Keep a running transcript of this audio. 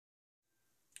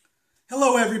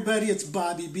Hello everybody, it's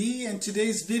Bobby B, and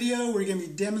today's video we're going to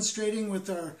be demonstrating with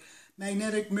our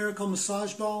Magnetic Miracle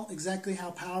Massage Ball exactly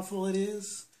how powerful it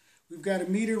is. We've got a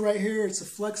meter right here, it's a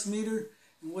flux meter,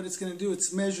 and what it's going to do, it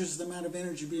measures the amount of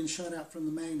energy being shot out from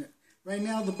the magnet. Right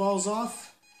now the ball's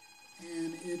off,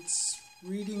 and it's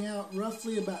reading out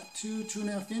roughly about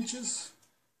 2.5 inches.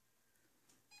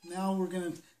 Now we're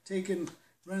going to take and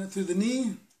run it through the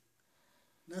knee.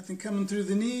 Nothing coming through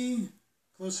the knee.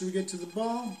 Closer we get to the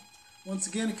ball. Once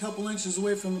again, a couple inches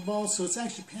away from the ball, so it's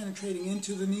actually penetrating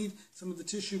into the knee, some of the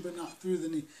tissue, but not through the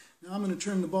knee. Now I'm going to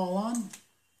turn the ball on.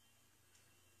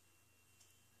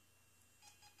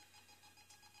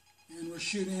 And we're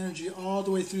shooting energy all the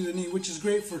way through the knee, which is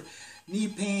great for knee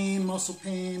pain, muscle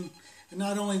pain, and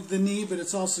not only the knee, but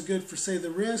it's also good for, say, the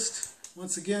wrist.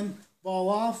 Once again, ball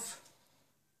off.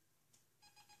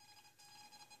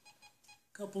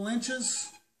 Couple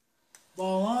inches,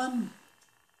 ball on.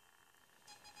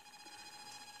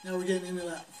 Now we're getting into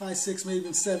that 5, 6, maybe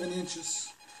even 7 inches.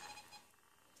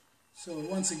 So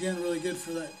once again, really good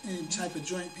for that any type of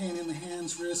joint pain in the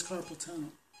hands, wrist, carpal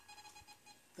tunnel.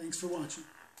 Thanks for watching.